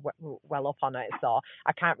well up on it, so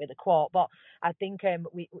I can't really quote. But I think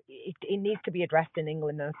it needs to be addressed in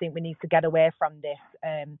England, and I think we need to get away from this.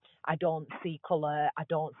 I don't see colour, I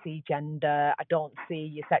don't see gender, I don't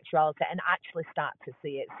see your sexuality, and actually start to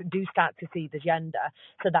see it. So do start to see the gender,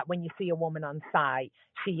 so that when you see a woman on site,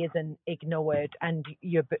 she isn't ignored, and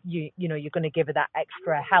you're going to give her that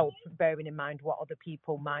extra help, bearing in mind what other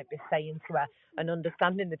people might be saying to her and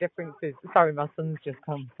understanding the differences. Sorry, my son's just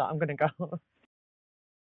come, so I'm going to go.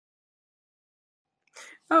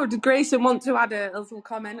 Oh, did Grayson want to add a little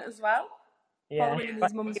comment as well? Yeah, Following in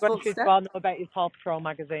his mum's he wants you to footsteps. know about his Paw Patrol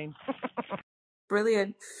magazine.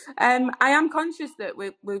 Brilliant. I am conscious that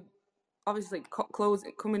we're obviously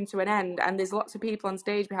coming to an end, and there's lots of people on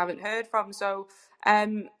stage we haven't heard from. So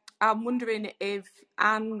I'm wondering if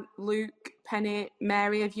Anne, Luke, Penny,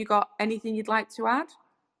 Mary, have you got anything you'd like to add?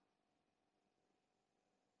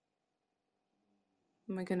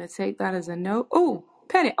 Am I going to take that as a no? Oh,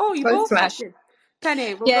 Penny. Oh, you Phone both smash. flashing.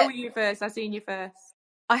 Penny, we'll Yeah, go with you first. I've seen you first.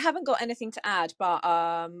 I haven't got anything to add, but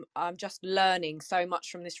I'm just learning so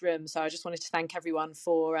much from this room. So I just wanted to thank everyone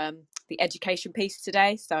for the education piece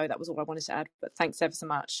today. So that was all I wanted to add. But thanks ever so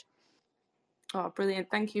much. Oh,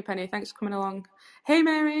 brilliant. Thank you, Penny. Thanks for coming along. Hey,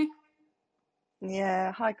 Mary.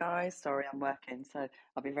 Yeah, hi guys. Sorry, I'm working, so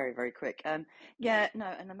I'll be very, very quick. Yeah, no,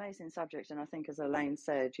 an amazing subject, and I think, as Elaine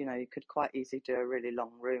said, you could quite easily do a really long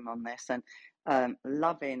room on this, and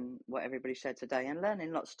loving what everybody said today, and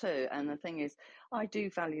learning lots too. And the thing is, I do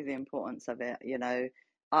value the importance of it.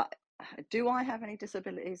 I do I have any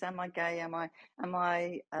disabilities? Am I gay? Am I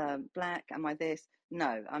black? Am I this?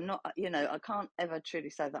 No, I'm not. I can't ever truly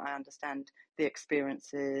say that I understand the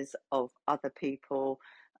experiences of other people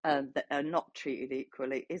that are not treated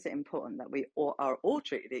equally. Is it important that we are all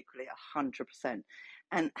treated equally? 100%.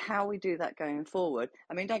 And how we do that going forward,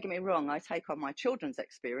 I mean, don't get me wrong, I take on my children's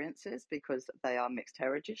experiences because they are mixed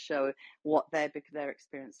heritage, so what their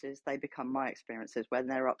experiences, they become my experiences. When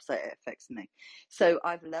they're upset, it affects me. So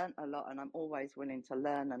I've learned a lot, and I'm always willing to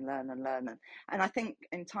learn and learn and learn. And I think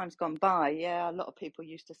in times gone by, yeah, a lot of people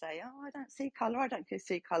used to say, oh, I don't see colour, I don't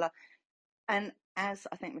see colour. And as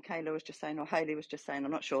I think Michaela was just saying, or Hayley was just saying,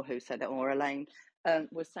 I'm not sure who said it, or Elaine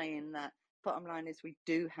was saying, that bottom line is we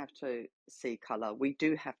do have to see colour. We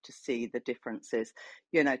do have to see the differences.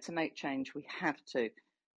 To make change, we have to.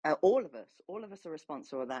 All of us are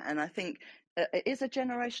responsible for that. And I think it is a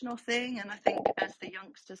generational thing. And I think as the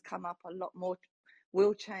youngsters come up, a lot more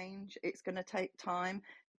will change. It's going to take time.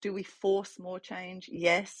 Do we force more change?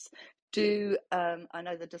 Yes. I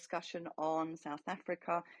know the discussion on South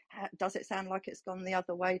Africa, does it sound like it's gone the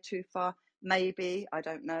other way too far? Maybe, I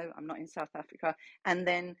don't know, I'm not in South Africa. And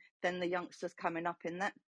then the youngsters coming up in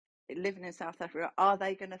that, living in South Africa, are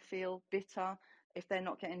they going to feel bitter if they're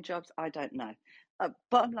not getting jobs? I don't know.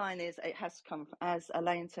 Bottom line is, it has to come, as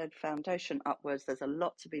Elaine said, foundation upwards. There's a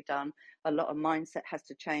lot to be done. A lot of mindset has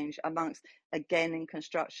to change amongst, again, in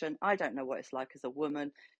construction. I don't know what it's like as a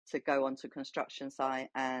woman to go onto a construction site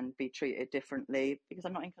and be treated differently because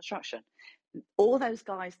I'm not in construction. All those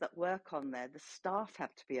guys that work on there, the staff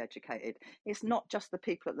have to be educated. It's not just the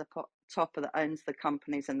people at the top that owns the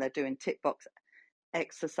companies and they're doing tick box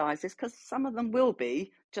exercises, because some of them will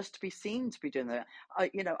be just to be seen to be doing that.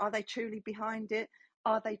 Are they truly behind it?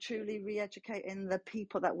 Are they truly re-educating the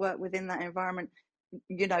people that work within that environment?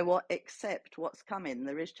 Accept what's coming.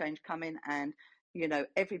 There is change coming, and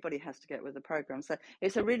everybody has to get with the program. So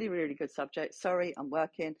it's a really, really good subject. Sorry, I'm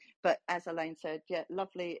working, but as Elaine said, yeah,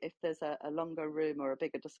 lovely. If there's a longer room or a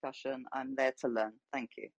bigger discussion, I'm there to learn.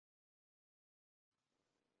 Thank you.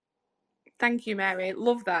 Thank you, Mary.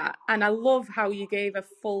 Love that. And I love how you gave a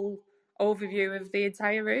full overview of the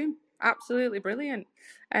entire room. Absolutely brilliant.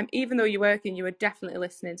 Even though you're working, you were definitely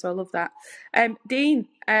listening, so I love that. Dean,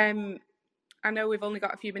 I know we've only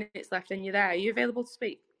got a few minutes left and you're there. Are you available to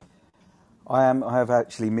speak? I am. I have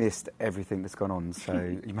actually missed everything that's gone on,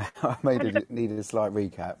 so I may need a slight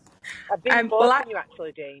recap. I've been Well, I, forcing you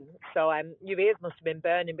actually, Dean. So your ears must have been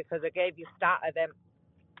burning because I gave you start of them.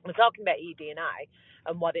 We're talking about ED&I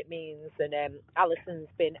and what it means, and Alison's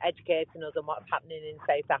been educating us on what's happening in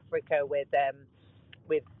South Africa with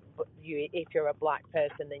you. If you're a black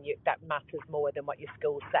person, then that matters more than what your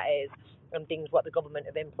skill set is and things what the government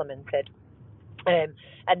have implemented. And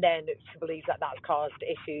then she believes that that's caused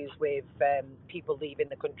issues with people leaving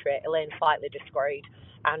the country. Elaine's slightly disagreed,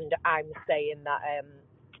 and I'm saying that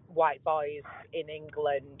white boys in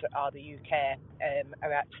England or the UK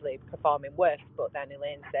are actually performing worse. But then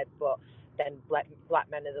Elaine said, but then black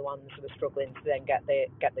men are the ones who are struggling to then get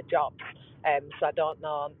the jobs. So I don't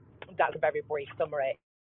know. That's a very brief summary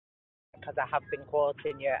because I have been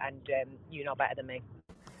quoting you, and you know better than me.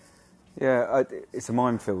 Yeah, it's a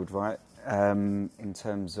minefield, right? In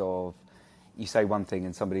terms of you say one thing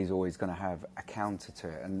and somebody's always going to have a counter to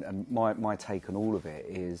it. And my take on all of it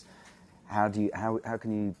is how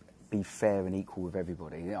can you be fair and equal with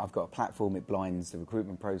everybody? I've got a platform, it blinds the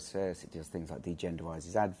recruitment process, it does things like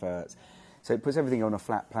degenderises adverts. So it puts everything on a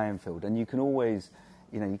flat playing field. And you can always,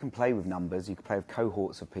 you can play with numbers, you can play with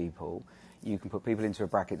cohorts of people, you can put people into a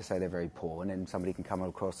bracket to say they're very poor, and then somebody can come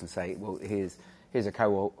across and say, well, here's a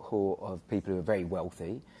cohort of people who are very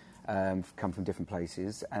wealthy, come from different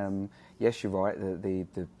places. Yes, you're right,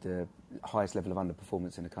 the highest level of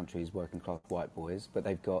underperformance in the country is working class white boys, but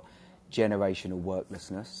they've got generational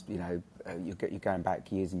worklessness. You're going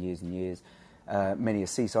back years and years and years. Many are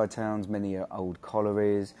seaside towns, many are old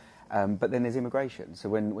collieries, but then there's immigration. So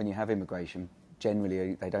when you have immigration,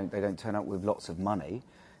 generally they don't turn up with lots of money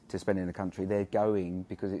to spend in the country. They're going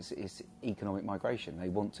because it's economic migration. They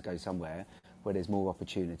want to go somewhere where there's more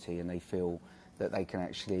opportunity and they feel that they can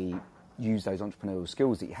actually use those entrepreneurial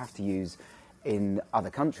skills that you have to use in other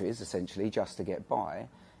countries, essentially, just to get by,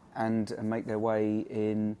 and make their way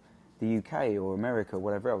in the UK or America or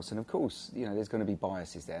whatever else. And of course, there's going to be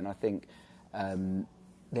biases there. And I think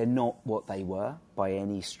they're not what they were by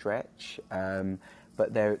any stretch,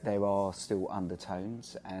 but there are still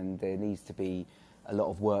undertones, and there needs to be a lot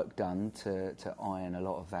of work done to iron a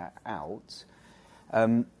lot of that out.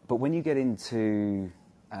 But when you get into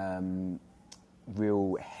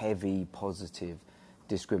real heavy positive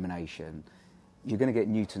discrimination, you're going to get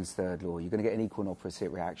Newton's third law, you're going to get an equal and opposite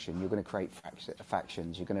reaction, you're going to create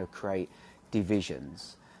factions, you're going to create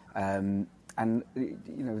divisions. And,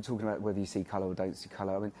 we're talking about whether you see colour or don't see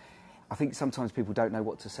colour. I mean, I think sometimes people don't know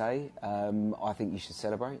what to say. I think you should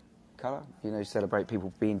celebrate colour, celebrate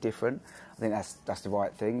people being different. I think that's the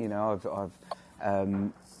right thing. I've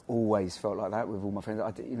always felt like that with all my friends.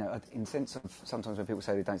 In sense of sometimes when people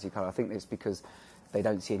say they don't see colour, I think it's because they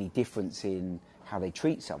don't see any difference in how they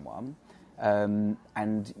treat someone.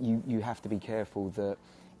 And you have to be careful that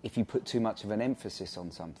if you put too much of an emphasis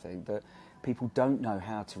on something, that people don't know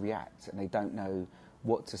how to react and they don't know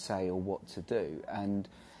what to say or what to do. And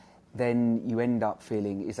then you end up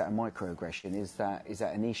feeling, is that a microaggression? Is that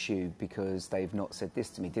an issue because they've not said this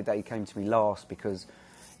to me? Did they come to me last because,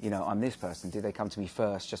 I'm this person? Did they come to me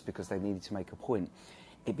first just because they needed to make a point?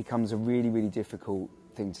 It becomes a really, really difficult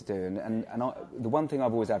thing to do. And the one thing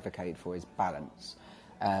I've always advocated for is balance.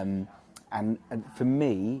 And for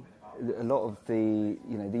me, a lot of the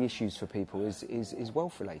issues for people is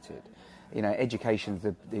wealth related. Education's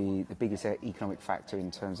the biggest economic factor in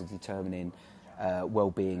terms of determining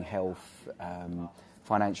well-being, health,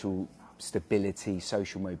 financial stability,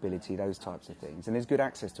 social mobility, those types of things. And there's good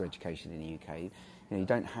access to education in the UK. You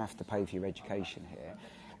don't have to pay for your education here.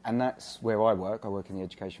 And that's where I work. I work in the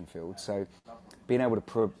education field. So being able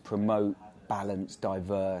to promote balanced,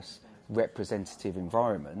 diverse, representative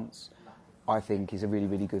environments, I think is a really,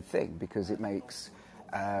 really good thing because it makes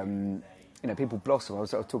people blossom. I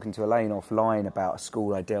was talking to Elaine offline about a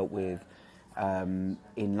school I dealt with in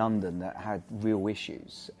London that had real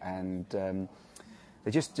issues, and they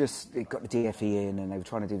just got the DFE in, and they were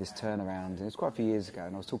trying to do this turnaround, and it was quite a few years ago.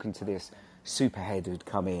 And I was talking to this superhead who'd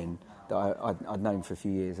come in that I'd known for a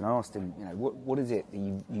few years, and I asked him, what is it that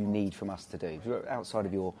you need from us to do outside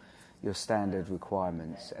of your standard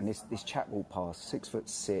requirements? And this chap walked past,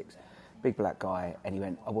 6'6", big black guy, and he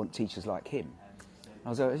went, I want teachers like him. I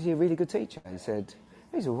was like, is he a really good teacher? He said,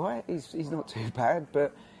 he's all right, he's not too bad,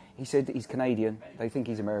 but he said he's Canadian, they think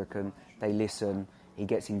he's American, they listen, he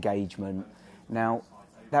gets engagement. Now,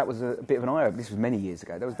 that was a bit of an eye-opener. This was many years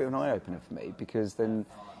ago. That was a bit of an eye-opener for me, because then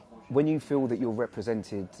when you feel that you're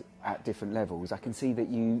represented at different levels, I can see that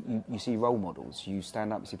you see role models. You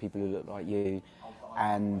stand up, you see people who look like you,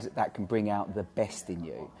 and that can bring out the best in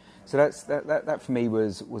you. So that for me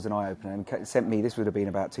was an eye opener, and it sent me. This would have been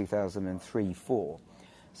about 2003-04.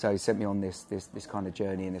 So it sent me on this kind of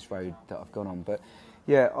journey and this road that I've gone on. But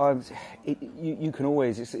yeah, you can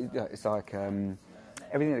always. It's like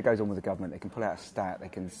everything that goes on with the government. They can pull out a stat. They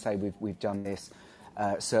can say we've done this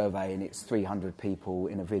survey and it's 300 people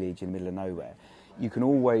in a village in the middle of nowhere. You can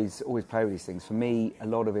always play with these things. For me, a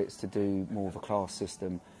lot of it's to do more of a class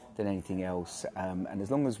system than anything else. And as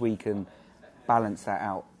long as we can balance that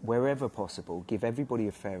out wherever possible, give everybody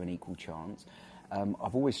a fair and equal chance.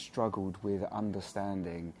 I've always struggled with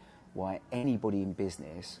understanding why anybody in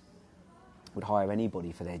business would hire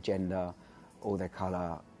anybody for their gender or their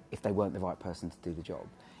colour if they weren't the right person to do the job,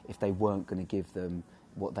 if they weren't going to give them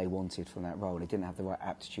what they wanted from that role, they didn't have the right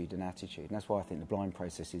aptitude and attitude. And that's why I think the blind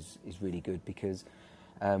process is really good, because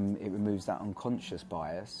it removes that unconscious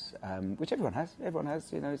bias, which everyone has. Everyone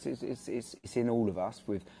has, you know, it's in all of us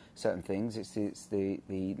with certain things. It's the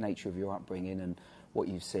nature of your upbringing and what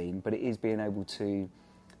you've seen, but it is being able to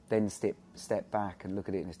then step back and look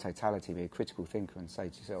at it in its totality, be a critical thinker and say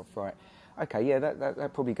to yourself, right, okay, yeah,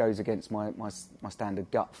 that probably goes against my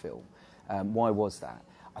standard gut feel. Why was that?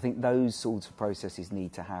 I think those sorts of processes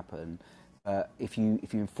need to happen. If you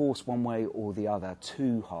enforce one way or the other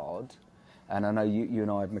too hard, and I know you and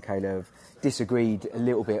I, Michaela, have disagreed a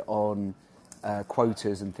little bit on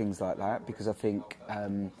quotas and things like that, because I think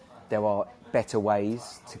there are better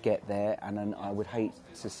ways to get there, and then I would hate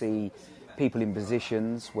to see people in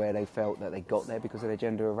positions where they felt that they got there because of their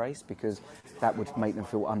gender or race, because that would make them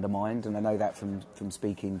feel undermined. And I know that from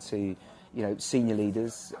speaking to, you know, senior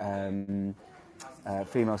leaders,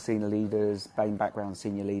 female senior leaders, BAME background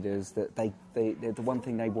senior leaders, that the one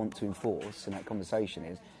thing they want to enforce in that conversation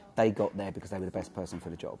is they got there because they were the best person for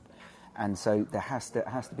the job. And so there has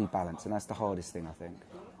to be balance, and that's the hardest thing, I think.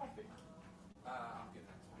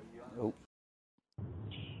 Oh.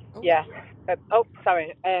 Yeah.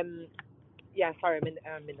 Sorry. Yeah, sorry,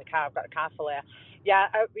 I'm in the car. I've got a car full here. Yeah,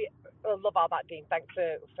 I love all that, Dean. Thanks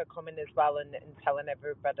for coming as well and telling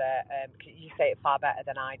everybody. You say it far better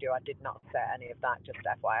than I do. I did not say any of that. Just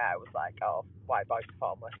FYI, I was like, oh, white boy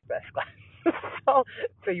performance, basically.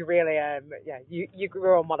 so you really, you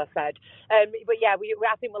grew on what I said. But yeah,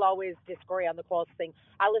 I think we'll always disagree on the quota thing.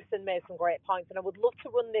 Alison made some great points, and I would love to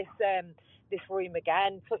run this room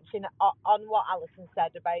again, touching on what Alison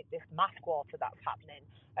said about this mass quota that's happening.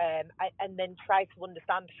 And then try to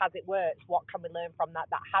understand, has it worked? What can we learn from that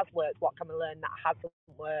has worked? What can we learn that hasn't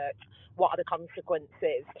worked? What are the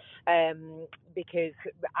consequences? Because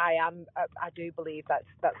I do believe that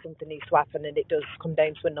something needs to happen, and it does come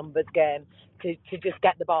down to a numbers game to just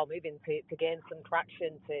get the ball moving, to gain some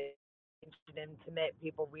traction, to make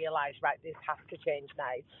people realise, right, this has to change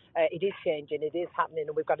now. It is changing, it is happening,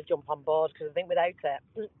 and we've got to jump on board, because I think without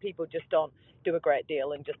it, people just don't do a great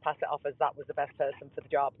deal and just pass it off as that was the best person for the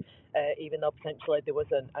job, even though potentially there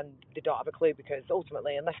wasn't, and they don't have a clue, because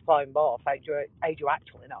ultimately, unless you're playing both, how do you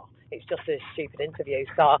actually know? It's just a stupid interview.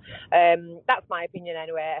 So that's my opinion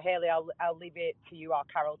anyway. Hayley, I'll leave it to you or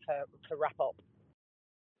Carol to wrap up.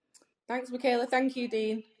 Thanks, Michaela. Thank you,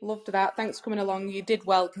 Dean. Loved that. Thanks for coming along. You did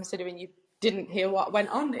well, considering you didn't hear what went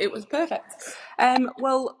on. It was perfect.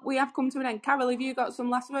 Well, we have come to an end. Carol, have you got some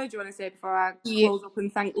last words you want to say before I close up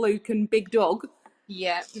and thank Luke and Big Doug?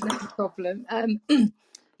 Yeah, no problem.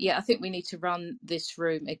 Yeah, I think we need to run this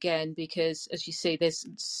room again, because, as you see, there's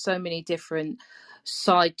so many different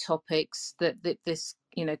side topics that this,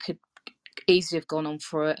 you know, could easily have gone on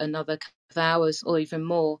for another couple of hours or even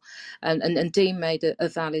more. And Dean made a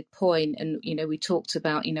valid point, and you know, we talked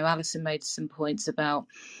about, you know, Alison made some points about,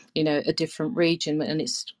 you know, a different region, and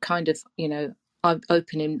it's kind of, you know,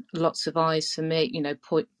 opening lots of eyes for me, you know,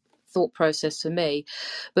 thought process for me.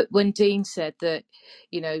 But when Dean said that,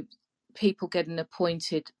 you know, people getting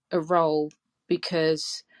appointed a role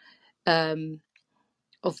because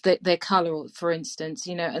of their colour, for instance,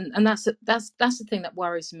 you know, and that's the thing that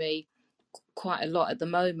worries me quite a lot at the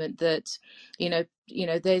moment, that you know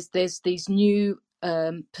there's these new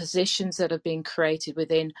positions that are being created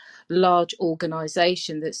within large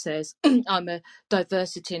organization that says I'm a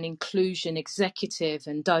diversity and inclusion executive,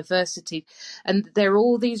 and diversity, and there are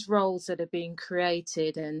all these roles that are being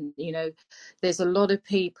created, and you know there's a lot of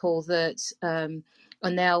people that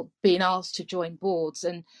are now being asked to join boards,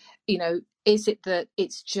 and you know, is it that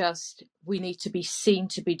it's just we need to be seen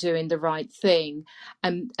to be doing the right thing,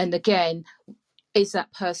 and again, is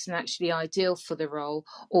that person actually ideal for the role,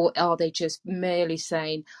 or are they just merely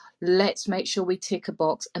saying, let's make sure we tick a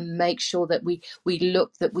box and make sure that we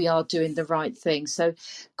look that we are doing the right thing. So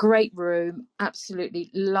great room,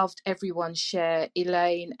 absolutely loved everyone's share.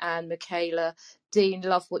 Elaine and Michaela, Dean,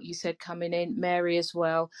 love what you said coming in, Mary as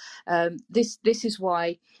well. This is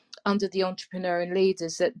why under the Entrepreneur and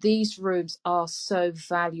Leaders that these rooms are so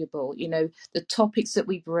valuable. You know, the topics that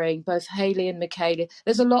we bring, both Hayley and Michaela,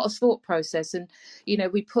 there's a lot of thought process, and you know,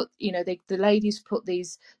 we put, you know, the ladies put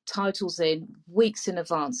these titles in weeks in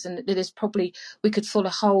advance, and it is probably, we could fill a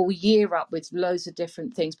whole year up with loads of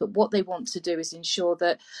different things, but what they want to do is ensure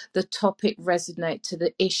that the topic resonate to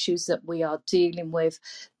the issues that we are dealing with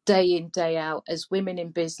day in, day out, as women in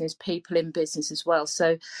business, people in business as well.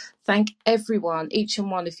 So thank everyone, each and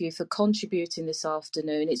one of you, for contributing this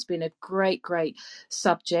afternoon. It's been a great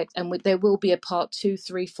subject, and there will be a part 2,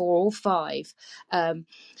 3, 4 or 5.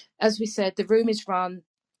 As we said, the room is run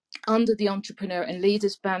under the Entrepreneur and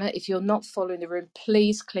Leaders banner. If you're not following the room,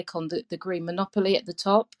 please click on the green Monopoly at the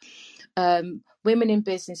top. Women in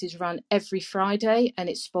Business is run every Friday, and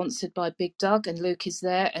it's sponsored by Big Doug, and Luke is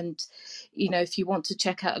there. And you know, if you want to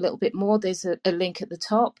check out a little bit more, there's a link at the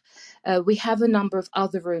top. We have a number of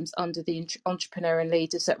other rooms under the Entrepreneur and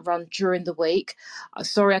Leaders that run during the week.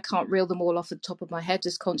 Sorry, I can't reel them all off the top of my head,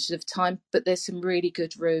 just conscious of time, but there's some really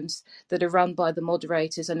good rooms that are run by the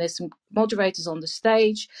moderators, and there's some moderators on the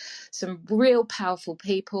stage, some real powerful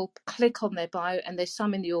people. Click on their bio, and there's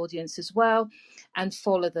some in the audience as well, and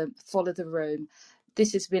follow the room.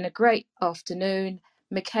 This has been a great afternoon.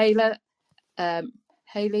 Michaela,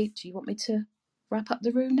 Hayley, do you want me to wrap up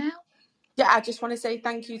the room now? Yeah, I just want to say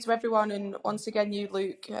thank you to everyone, and once again, you,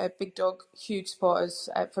 Luke, Big Doug, huge supporters.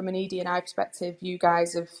 From an ED&I perspective, you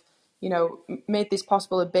guys have, you know, made this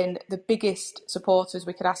possible and been the biggest supporters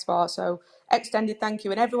we could ask for. So extended thank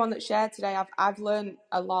you, and everyone that shared today. I've learned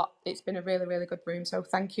a lot. It's been a really good room. So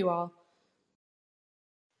thank you all.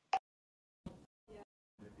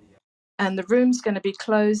 And the room's going to be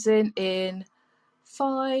closing in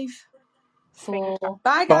 5, 4,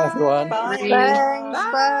 Bye, Bye, everyone. guys. Bye, 3, Thanks, everyone.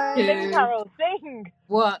 bye. Sing, 2, Carol, sing.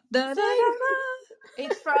 1. Sing.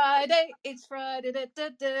 It's Friday. It's Friday.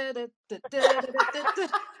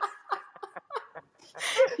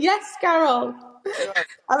 Yes, Carol.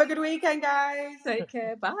 Have a good weekend, guys. Take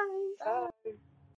care. Bye. Bye.